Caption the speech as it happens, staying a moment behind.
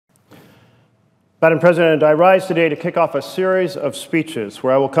Madam President, I rise today to kick off a series of speeches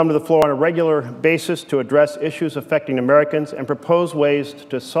where I will come to the floor on a regular basis to address issues affecting Americans and propose ways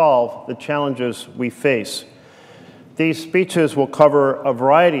to solve the challenges we face. These speeches will cover a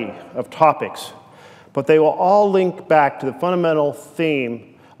variety of topics, but they will all link back to the fundamental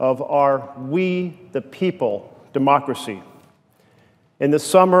theme of our We the People democracy. In the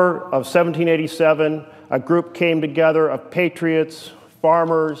summer of 1787, a group came together of patriots,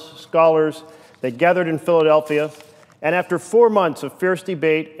 farmers, scholars. They gathered in Philadelphia, and after 4 months of fierce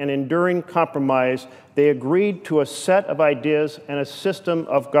debate and enduring compromise, they agreed to a set of ideas and a system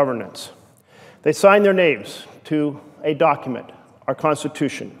of governance. They signed their names to a document, our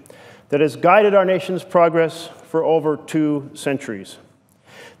Constitution, that has guided our nation's progress for over 2 centuries.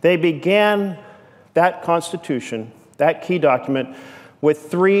 They began that Constitution, that key document,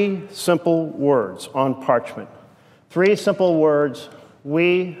 with 3 simple words on parchment. 3 simple words: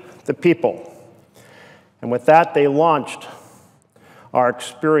 we the people. And with that, they launched our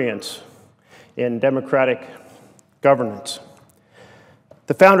experience in democratic governance.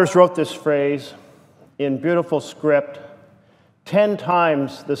 The founders wrote this phrase in beautiful script, 10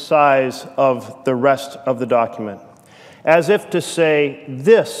 times the size of the rest of the document, as if to say,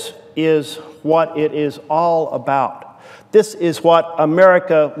 this is what it is all about. This is what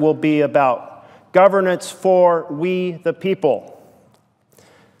America will be about. Governance for we the people.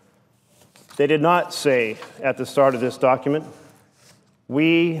 They did not say at the start of this document,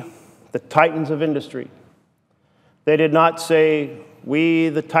 we the titans of industry. They did not say, we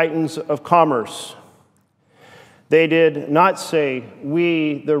the titans of commerce. They did not say,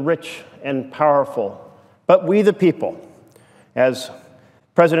 we the rich and powerful, but we the people. As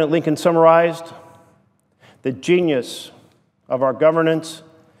President Lincoln summarized, the genius of our governance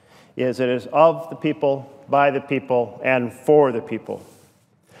is it is of the people, by the people, and for the people.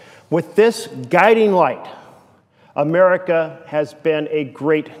 With this guiding light, America has been a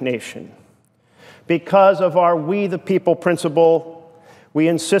great nation. Because of our we the people principle, we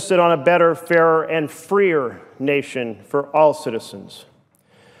insisted on a better, fairer, and freer nation for all citizens.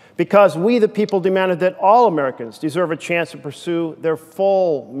 Because we the people demanded that all Americans deserve a chance to pursue their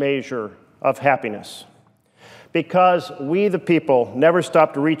full measure of happiness. Because we the people never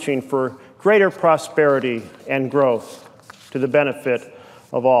stopped reaching for greater prosperity and growth to the benefit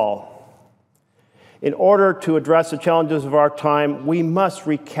of all. In order to address the challenges of our time, we must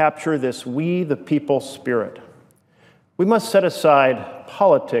recapture this we the people spirit. We must set aside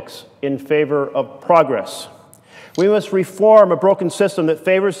politics in favor of progress. We must reform a broken system that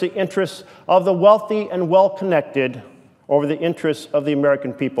favors the interests of the wealthy and well-connected over the interests of the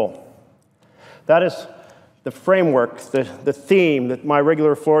American people. That is the framework, the theme that my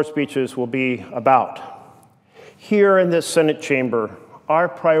regular floor speeches will be about. Here in this Senate chamber, our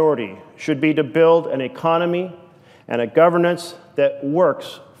priority should be to build an economy and a governance that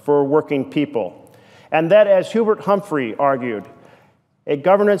works for working people. And that, as Hubert Humphrey argued, a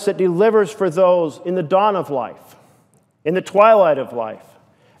governance that delivers for those in the dawn of life, in the twilight of life,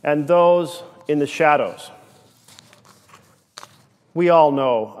 and those in the shadows. We all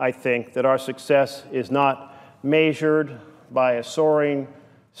know, I think, that our success is not measured by a soaring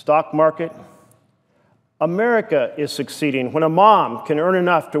stock market. America is succeeding when a mom can earn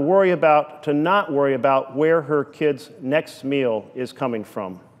enough to not worry about where her kid's next meal is coming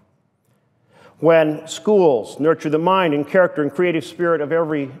from. When schools nurture the mind and character and creative spirit of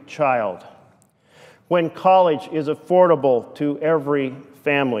every child. When college is affordable to every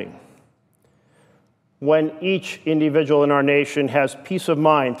family. When each individual in our nation has peace of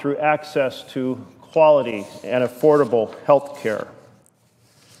mind through access to quality and affordable health care.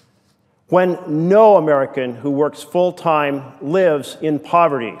 When no American who works full-time lives in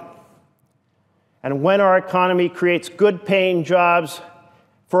poverty. And when our economy creates good-paying jobs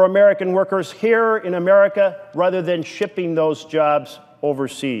for American workers here in America rather than shipping those jobs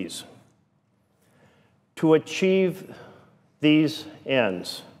overseas. To achieve these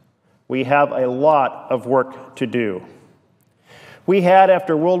ends, we have a lot of work to do. We had,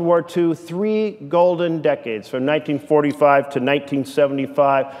 after World War II, 3 golden decades, from 1945 to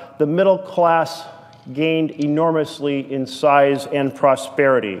 1975. The middle class gained enormously in size and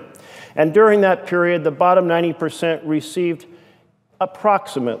prosperity. And during that period, the bottom 90% received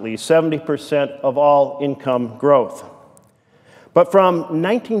approximately 70% of all income growth. But from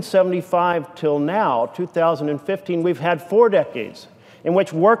 1975 till now, 2015, we've had 4 decades in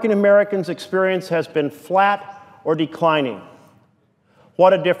which working Americans' experience has been flat or declining.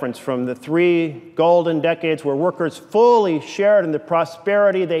 What a difference from the 3 golden decades where workers fully shared in the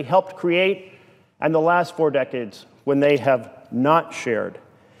prosperity they helped create, and the last 4 decades when they have not shared.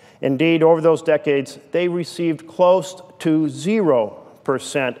 Indeed, over those decades, they received close to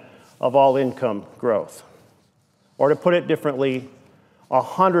 0% of all income growth. Or to put it differently,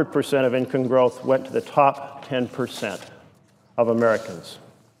 100% of income growth went to the top 10% of Americans.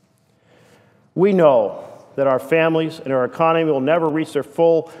 We know that our families and our economy will never reach their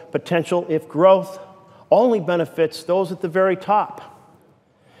full potential if growth only benefits those at the very top.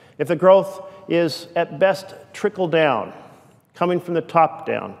 If the growth is at best trickle down, coming from the top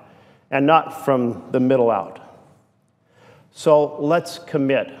down, and not from the middle out. So let's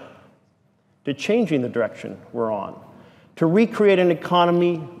commit to changing the direction we're on, to recreate an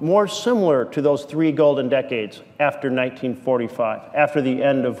economy more similar to those 3 golden decades after 1945, after the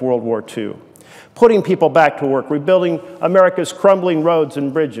end of World War II, putting people back to work, rebuilding America's crumbling roads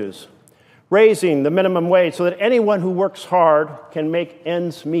and bridges, raising the minimum wage so that anyone who works hard can make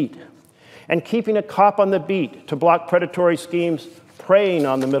ends meet, and keeping a cop on the beat to block predatory schemes preying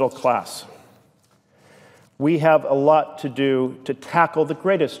on the middle class. We have a lot to do to tackle the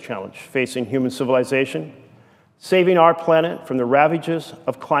greatest challenge facing human civilization, saving our planet from the ravages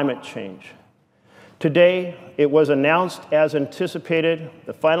of climate change. Today, it was announced as anticipated,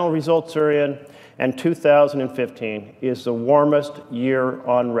 the final results are in, and 2015 is the warmest year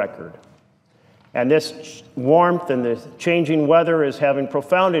on record. And this warmth and the changing weather is having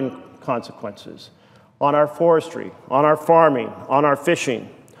profound consequences on our forestry, on our farming, on our fishing.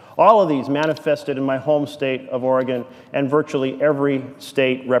 All of these manifested in my home state of Oregon and virtually every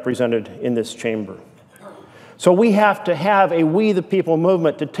state represented in this chamber. So we have to have a We the People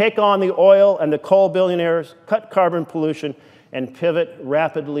movement to take on the oil and the coal billionaires, cut carbon pollution, and pivot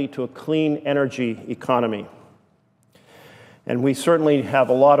rapidly to a clean energy economy. And we certainly have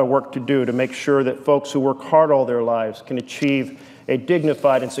a lot of work to do to make sure that folks who work hard all their lives can achieve a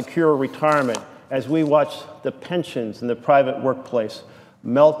dignified and secure retirement as we watch the pensions in the private workplace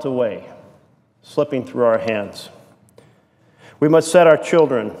melt away, slipping through our hands. We must set our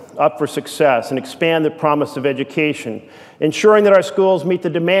children up for success and expand the promise of education, ensuring that our schools meet the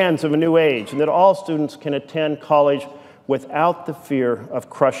demands of a new age and that all students can attend college without the fear of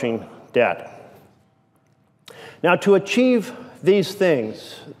crushing debt. Now, to achieve these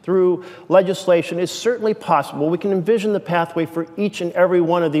things through legislation is certainly possible. We can envision the pathway for each and every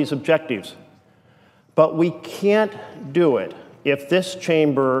one of these objectives. But we can't do it if this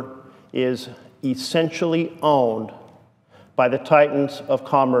chamber is essentially owned by the titans of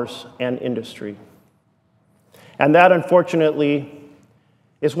commerce and industry. And that, unfortunately,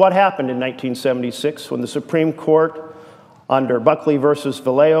 is what happened in 1976 when the Supreme Court, under Buckley versus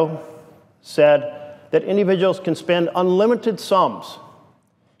Vallejo, said that individuals can spend unlimited sums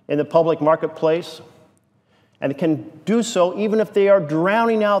in the public marketplace and can do so even if they are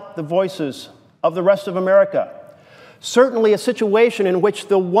drowning out the voices of the rest of America. Certainly a situation in which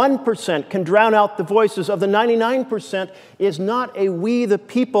the 1% can drown out the voices of the 99% is not a we the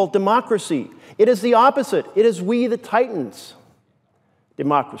people democracy. It is the opposite. It is we the titans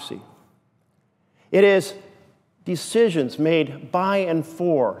democracy. It is decisions made by and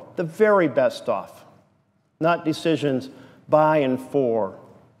for the very best off, not decisions by and for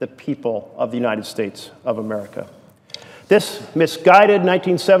the people of the United States of America. This misguided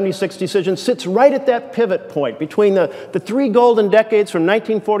 1976 decision sits right at that pivot point between the 3 golden decades from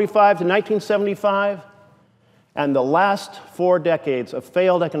 1945 to 1975 and the last 4 decades of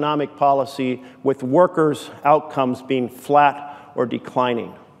failed economic policy with workers' outcomes being flat or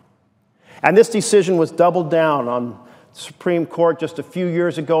declining. And this decision was doubled down on the Supreme Court just a few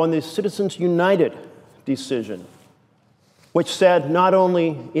years ago in the Citizens United decision, which said not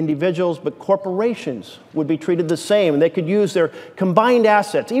only individuals but corporations would be treated the same, and they could use their combined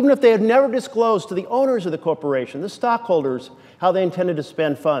assets, even if they had never disclosed to the owners of the corporation, the stockholders, how they intended to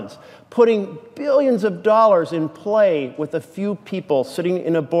spend funds, putting billions of dollars in play with a few people sitting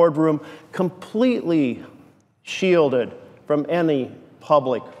in a boardroom completely shielded from any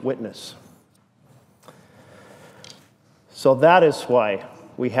public witness. So that is why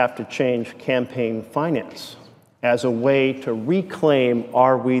we have to change campaign finance as a way to reclaim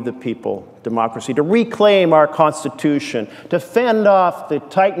our We the People democracy, to reclaim our Constitution, to fend off the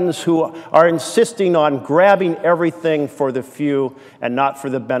titans who are insisting on grabbing everything for the few and not for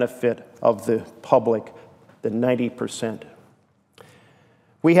the benefit of the public, the 90%.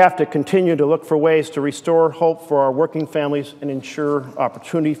 We have to continue to look for ways to restore hope for our working families and ensure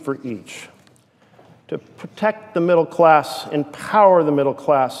opportunity for each, to protect the middle class, empower the middle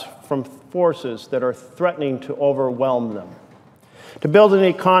class from forces that are threatening to overwhelm them, to build an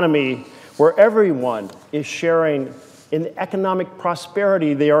economy where everyone is sharing in the economic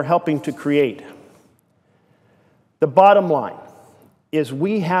prosperity they are helping to create. The bottom line is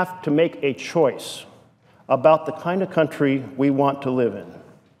we have to make a choice about the kind of country we want to live in.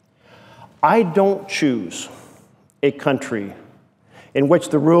 I don't choose a country in which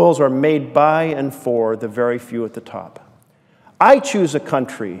the rules are made by and for the very few at the top. I choose a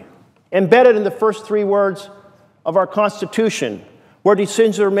country embedded in the first three words of our Constitution, where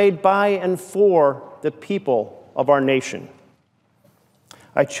decisions are made by and for the people of our nation.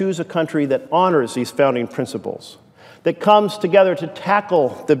 I choose a country that honors these founding principles, that comes together to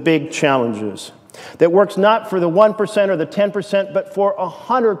tackle the big challenges, that works not for the 1% or the 10%, but for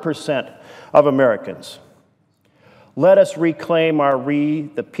 100% of Americans. Let us reclaim our we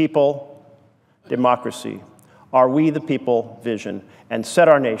the people democracy, our we the people vision, and set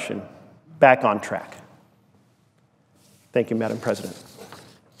our nation back on track. Thank you, Madam President.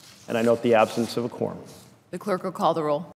 And I note the absence of a quorum. The clerk will call the roll.